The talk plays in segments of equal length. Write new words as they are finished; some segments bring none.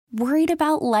Worried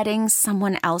about letting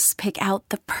someone else pick out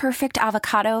the perfect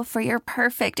avocado for your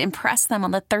perfect impress them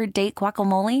on the third date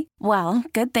guacamole? Well,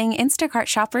 good thing Instacart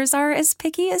shoppers are as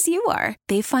picky as you are.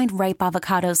 They find ripe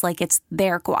avocados like it's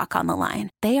their guac on the line.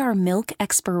 They are milk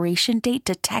expiration date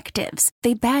detectives.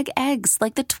 They bag eggs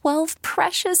like the 12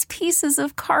 precious pieces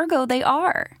of cargo they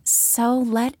are. So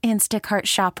let Instacart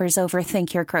shoppers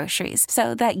overthink your groceries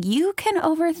so that you can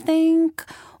overthink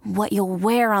what you'll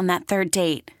wear on that third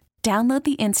date. Download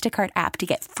the Instacart app to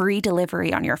get free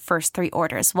delivery on your first 3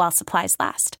 orders while supplies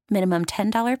last. Minimum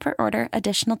 $10 per order.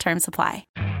 Additional terms apply.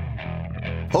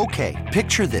 Okay,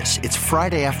 picture this. It's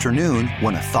Friday afternoon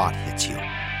when a thought hits you.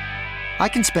 I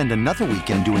can spend another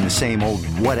weekend doing the same old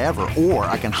whatever, or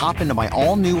I can hop into my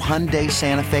all-new Hyundai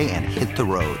Santa Fe and hit the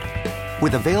road.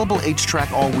 With available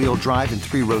H-Track all-wheel drive and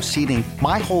 3-row seating,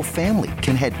 my whole family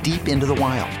can head deep into the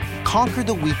wild. Conquer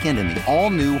the weekend in the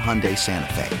all-new Hyundai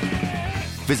Santa Fe.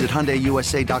 Visit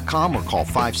HyundaiUSA.com or call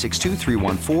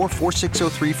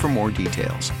 562-314-4603 for more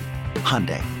details.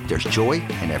 Hyundai, there's joy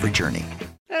in every journey.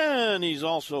 And he's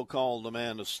also called the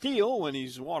man of steel when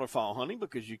he's waterfowl hunting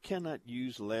because you cannot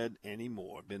use lead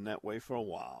anymore. Been that way for a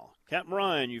while. Captain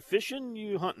Ryan, you fishing,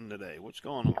 you hunting today? What's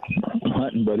going on? I'm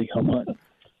hunting, buddy. I'm hunting.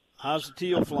 How's the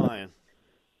teal flying?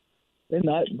 They're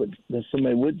not, but there's so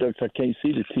many wood ducks I can't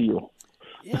see the teal.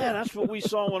 Yeah, that's what we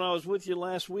saw when I was with you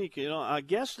last week. You know, I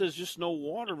guess there's just no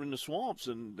water in the swamps,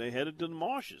 and they headed to the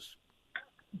marshes.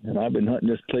 And I've been hunting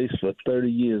this place for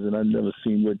 30 years, and I've never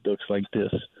seen wood ducks like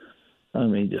this. I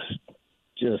mean,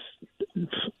 just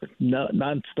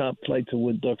non-stop flights of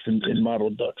wood ducks and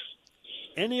mottled ducks.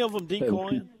 Any of them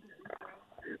decoying?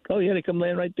 Oh, yeah, they come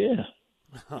land right there.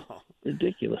 Oh.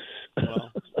 Ridiculous.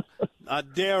 Well, I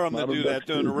dare them to do that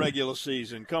during the regular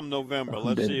season. Come November,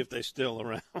 let's see if they're still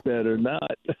around. Better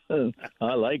not.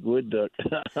 I like wood duck.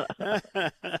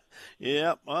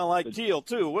 Yeah, I like teal,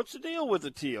 too. What's the deal with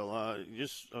the teal?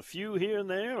 Just a few here and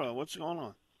there, or what's going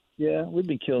on? Yeah, we've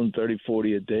been killing 30,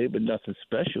 40 a day, but nothing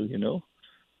special, you know.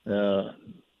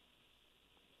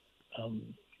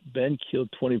 Ben killed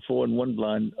 24 in one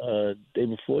blind day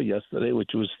before yesterday,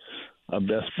 which was our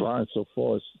best blind so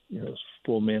far. It's, it's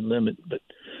 4-man limit, but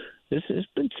it's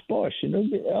been sparse. You know,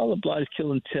 all the blinds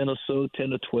killing 10 or so,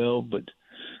 10 or 12, but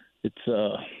it's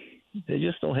they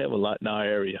just don't have a lot in our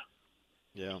area.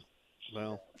 Yeah,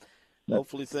 well,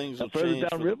 hopefully things will further change.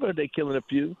 downriver, they're killing a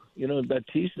few. You know,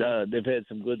 Baptiste, they've had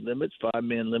some good limits,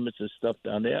 5-man limits and stuff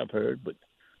down there, I've heard, but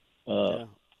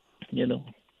you know,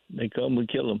 they come and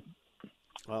kill them.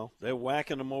 Well, they're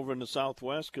whacking them over in the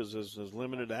Southwest because there's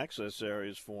limited access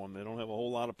areas for them. They don't have a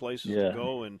whole lot of places to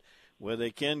go, and where they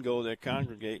can go, they're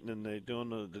congregating, and they're doing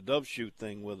the dove shoot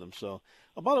thing with them. So,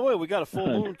 by the way, we got a full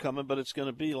moon coming, but it's going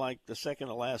to be like the second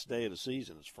to last day of the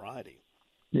season. It's Friday.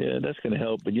 Yeah, that's going to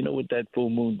help. But you know what that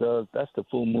full moon does? That's the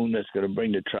full moon that's going to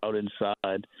bring the trout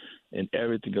inside, and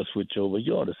everything will switch over.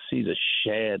 You ought to see the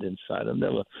shad inside.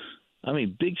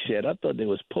 Big shad. I thought they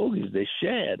was pogies. They're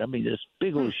shad. I mean, this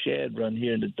big old shad run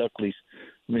here in the Duckleys.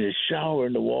 I mean, they shower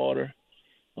in the water.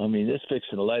 I mean, it's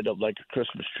fixing to light up like a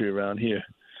Christmas tree around here.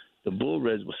 The bull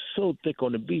reds were so thick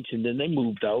on the beach, and then they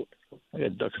moved out. I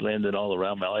got ducks landing all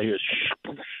around me. All I hear is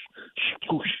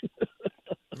swoosh.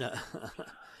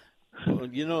 Well,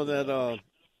 you know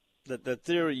that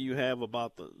theory you have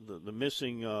about the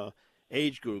missing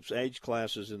age groups, age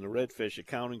classes in the redfish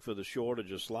accounting for the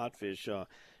shortage of slotfish.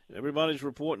 Everybody's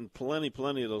reporting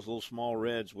plenty of those little small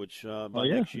reds, which by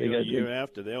next year, a year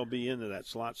after, they'll be into that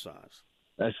slot size.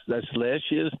 That's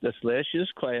last year's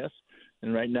class,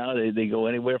 and right now they go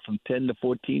anywhere from 10 to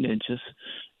 14 inches,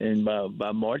 and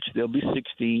by March they'll be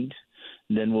 16s,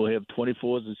 and then we'll have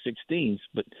 24s and 16s.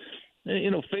 But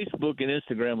you know, Facebook and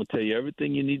Instagram will tell you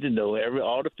everything you need to know.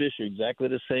 All the fish are exactly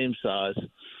the same size,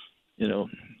 you know.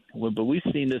 But we've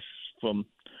seen this from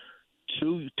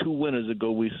two winters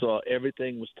ago. We saw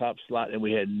everything was top slot, and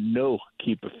we had no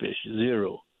keeper fish,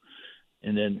 zero.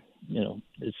 And then, you know,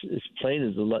 it's plain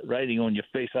as the writing on your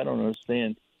face. I don't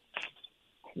understand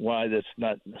why that's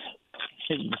not,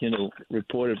 you know,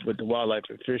 reported with the Wildlife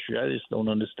and Fishery. I just don't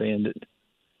understand it.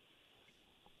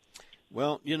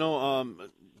 Well, you know,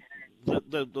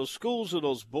 those schools of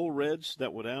those bull reds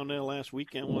that were down there last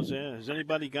weekend was there. Has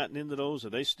anybody gotten into those? Are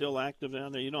they still active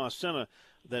down there? You know, I sent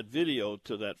that video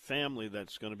to that family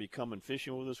that's going to be coming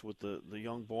fishing with us with the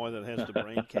young boy that has the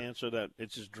brain cancer. That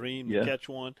it's his dream to catch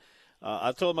one.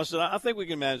 I told him, I said, I think we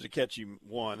can manage to catch him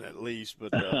one at least.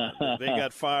 But they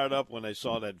got fired up when they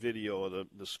saw that video of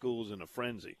the schools in a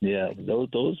frenzy. Yeah,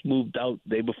 those moved out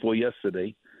day before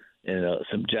yesterday. And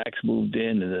some jacks moved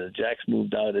in, and the jacks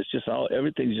moved out. It's just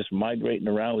everything's just migrating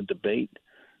around with the bait.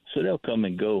 So they'll come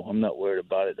and go. I'm not worried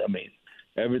about it. I mean,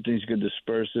 everything's going to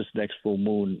disperse this next full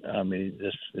moon. I mean,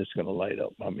 it's going to light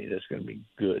up. I mean, it's going to be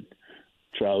good.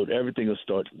 Trout, everything will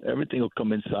start. Everything will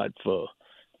come inside for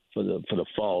the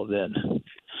fall. Then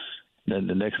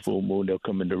the next full moon they'll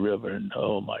come in the river, and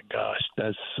oh my gosh,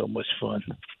 that's so much fun.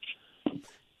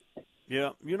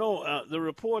 Yeah, the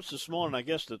reports this morning, I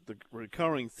guess that the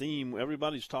recurring theme,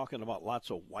 everybody's talking about lots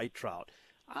of white trout.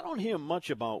 I don't hear much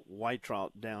about white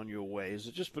trout down your way. Is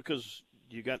it just because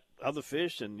you got other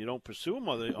fish and you don't pursue them,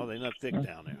 or are they not thick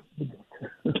down there?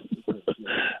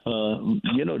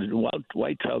 The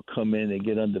white trout come in and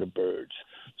get under the birds.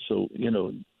 So,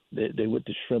 they with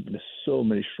the shrimp, and there's so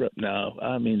many shrimp now.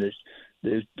 I mean,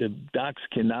 the docks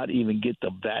cannot even get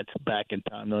the vats back in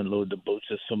time to unload the boats.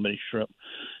 There's so many shrimp,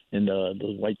 and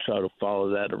the white trout will follow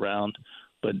that around.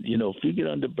 But, if you get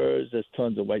under birds, there's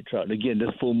tons of white trout. And, again, this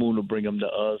full moon will bring them to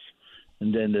us.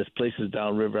 And then there's places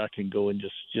downriver I can go and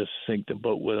just sink the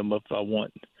boat with them if I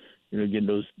want. Get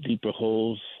those deeper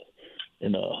holes.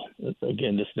 And,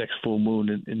 again, this next full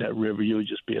moon in that river, you'll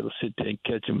just be able to sit there and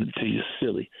catch them until you're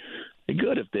silly. They're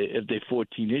good if they're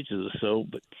 14 inches or so,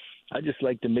 but I just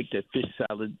like to make that fish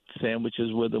salad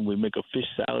sandwiches with them. We make a fish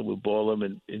salad. We boil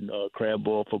them in crab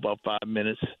oil for about 5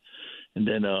 minutes. And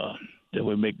then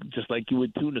we make just like you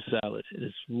would tuna salad. And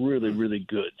it's really, really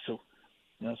good. So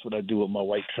that's what I do with my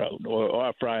white trout. Or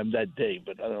I fry them that day,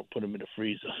 but I don't put them in the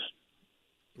freezer.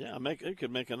 Yeah, you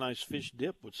could make a nice fish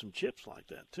dip with some chips like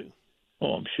that, too.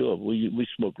 Oh, I'm sure. We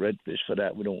smoke redfish for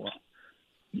that. We don't want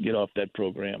to get off that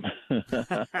program.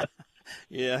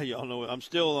 Yeah, y'all know. I'm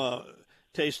still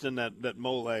tasting that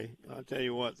mole. I'll tell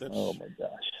you what. Oh my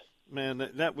gosh, man,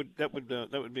 that would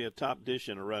be a top dish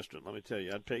in a restaurant. Let me tell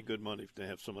you, I'd pay good money to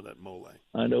have some of that mole.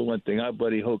 I know one thing. Our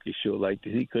buddy Hokey sure liked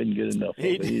it. He couldn't get enough of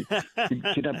it.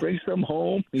 Can I bring some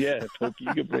home? Yeah, Hokey,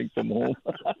 you can bring some home.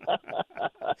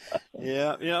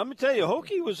 Yeah. Let me tell you,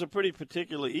 Hokey was a pretty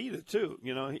particular eater too.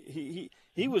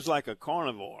 He was like a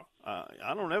carnivore.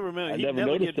 I don't ever remember. I never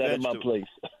noticed that in my place.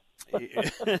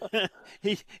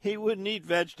 he wouldn't eat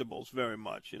vegetables very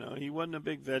much. He wasn't a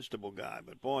big vegetable guy,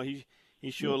 but boy, he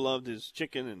sure loved his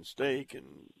chicken and steak and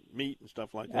meat and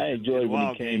stuff like that. I enjoyed when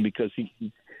he came because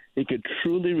he could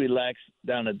truly relax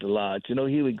down at the lodge.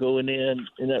 He would go in there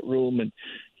in that room and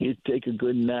he'd take a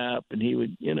good nap, and he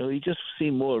would, he just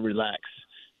seemed more relaxed.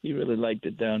 He really liked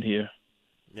it down here.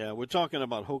 Yeah, we're talking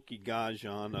about Hokey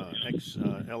Cajun,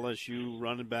 ex-LSU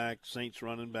running back, Saints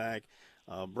running back,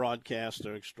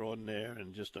 broadcaster extraordinaire,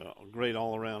 and just a great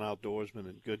all-around outdoorsman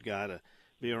and good guy to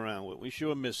be around with. We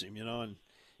sure miss him, and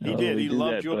he did. He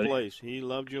loved your place. He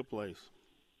loved your place.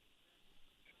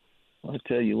 I'll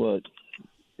tell you what,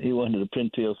 he wanted the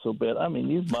pintail so bad. I mean,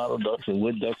 these model ducks and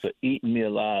wood ducks are eating me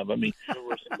alive. I mean,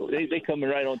 they coming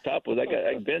right on top of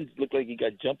it. Ben looked like he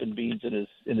got jumping beans in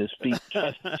his feet.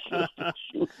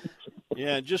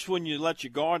 Yeah, just when you let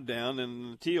your guard down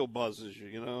and the teal buzzes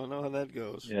you, I know how that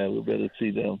goes. Yeah, we better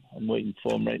see them. I'm waiting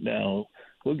for them right now.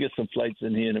 We'll get some flights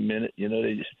in here in a minute.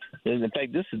 In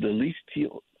fact, this is the least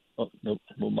teal. Oh, no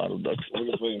model ducks.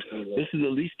 This is the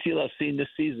least teal I've seen this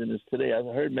season is today. I've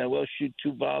heard Manuel shoot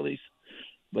 2 volleys,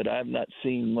 but I've not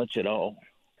seen much at all.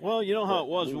 Well, you know how it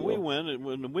was when we went,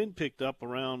 when the wind picked up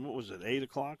around, 8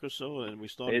 o'clock or so, and we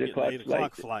started getting the 8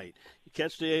 o'clock flight. You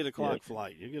catch the 8 o'clock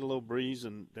flight, you get a little breeze,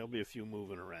 and there'll be a few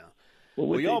moving around.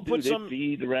 Well, they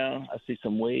feed around. I see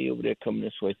some way over there coming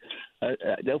this way.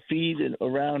 They'll feed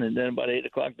around, and then about 8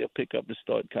 o'clock they'll pick up and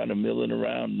start kind of milling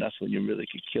around, and that's when you really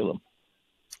could kill them.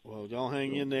 Well, y'all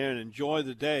hang in there and enjoy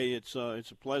the day. It's a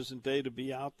pleasant day to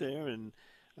be out there, and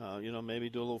maybe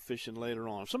do a little fishing later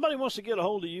on. If somebody wants to get a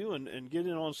hold of you and get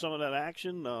in on some of that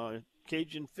action,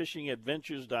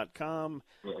 CajunFishingAdventures.com.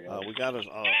 We got a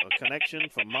connection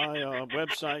from my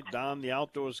website, Don the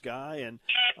Outdoors Guy, and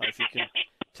if you can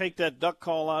take that duck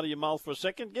call out of your mouth for a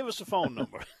second, give us a phone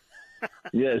number.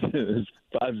 Yes, it's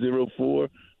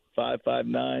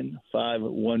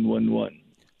 504-559-5111.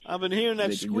 I've been hearing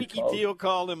that squeaky teal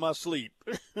call in my sleep.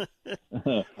 I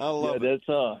love it.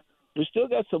 That's we still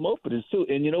got some openings, too.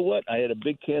 And you know what? I had a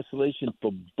big cancellation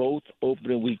for both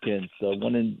opening weekends,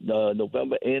 one in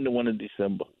November and the one in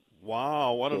December.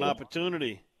 Wow, what an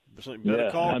opportunity.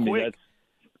 Better call quick.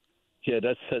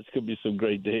 That's going to be some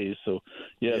great days. So,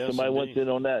 yes, somebody wants in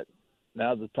on that.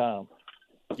 Now's the time.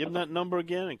 Give them that number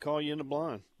again and call you in the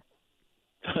blind.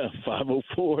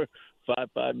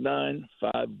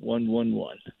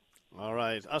 504-559-5111. All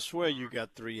right. I swear you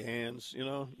got 3 hands.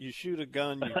 You shoot a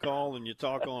gun, you call, and you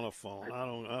talk on a phone. I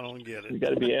don't get it. You got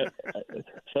to be.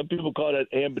 Some people call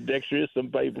that ambidextrous.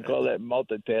 Some people call that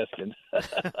multitasking.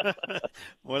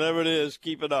 Whatever it is,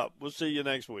 keep it up. We'll see you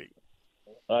next week.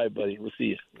 All right, buddy. We'll see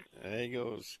you. There he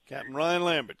goes. Captain Ryan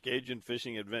Lambert, Cajun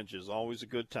Fishing Adventures. Always a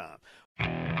good time.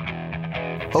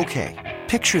 Okay,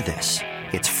 picture this.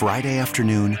 It's Friday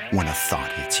afternoon when a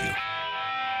thought hits you.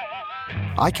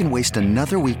 I can waste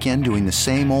another weekend doing the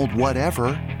same old whatever,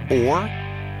 or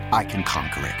I can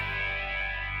conquer it.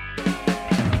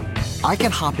 I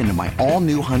can hop into my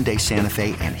all-new Hyundai Santa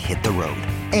Fe and hit the road.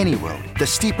 Any road. The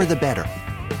steeper, the better.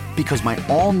 Because my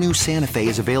all-new Santa Fe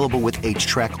is available with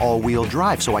H-Track all-wheel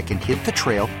drive, so I can hit the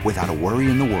trail without a worry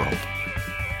in the world.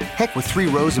 Heck, with 3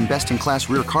 rows and best-in-class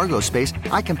rear cargo space,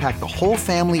 I can pack the whole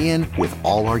family in with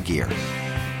all our gear.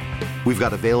 We've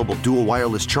got available dual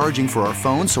wireless charging for our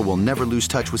phones, so we'll never lose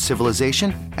touch with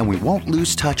civilization, and we won't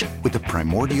lose touch with the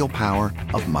primordial power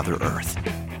of Mother Earth.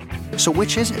 So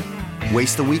which is it?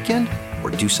 Waste the weekend or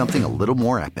do something a little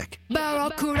more epic?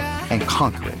 And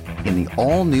conquer it in the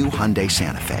all-new Hyundai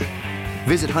Santa Fe.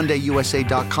 Visit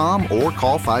HyundaiUSA.com or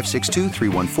call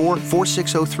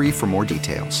 562-314-4603 for more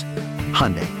details.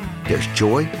 Hyundai, there's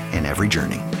joy in every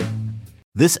journey.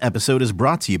 This episode is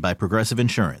brought to you by Progressive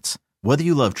Insurance. Whether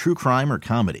you love true crime or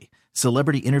comedy,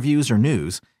 celebrity interviews or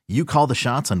news, you call the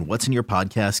shots on what's in your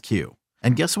podcast queue.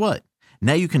 And guess what?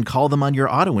 Now you can call them on your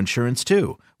auto insurance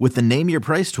too with the Name Your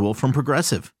Price tool from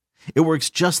Progressive. It works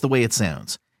just the way it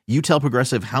sounds. You tell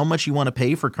Progressive how much you want to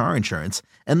pay for car insurance,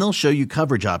 and they'll show you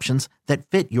coverage options that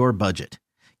fit your budget.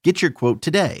 Get your quote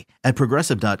today at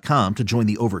Progressive.com to join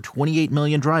the over 28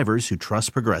 million drivers who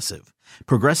trust Progressive.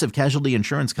 Progressive Casualty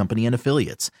Insurance Company and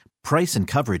Affiliates. Price and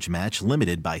coverage match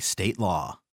limited by state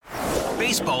law.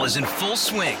 Baseball is in full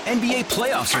swing. NBA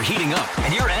playoffs are heating up,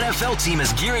 and your NFL team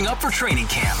is gearing up for training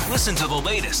camp. Listen to the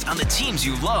latest on the teams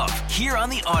you love here on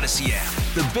the Odyssey app.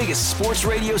 The biggest sports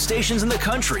radio stations in the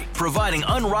country, providing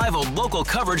unrivaled local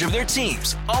coverage of their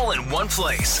teams, all in one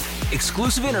place.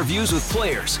 Exclusive interviews with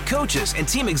players, coaches, and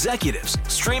team executives,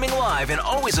 streaming live and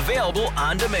always available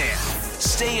on demand.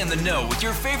 Stay in the know with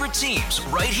your favorite teams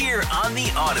right here on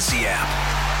the Odyssey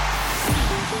app.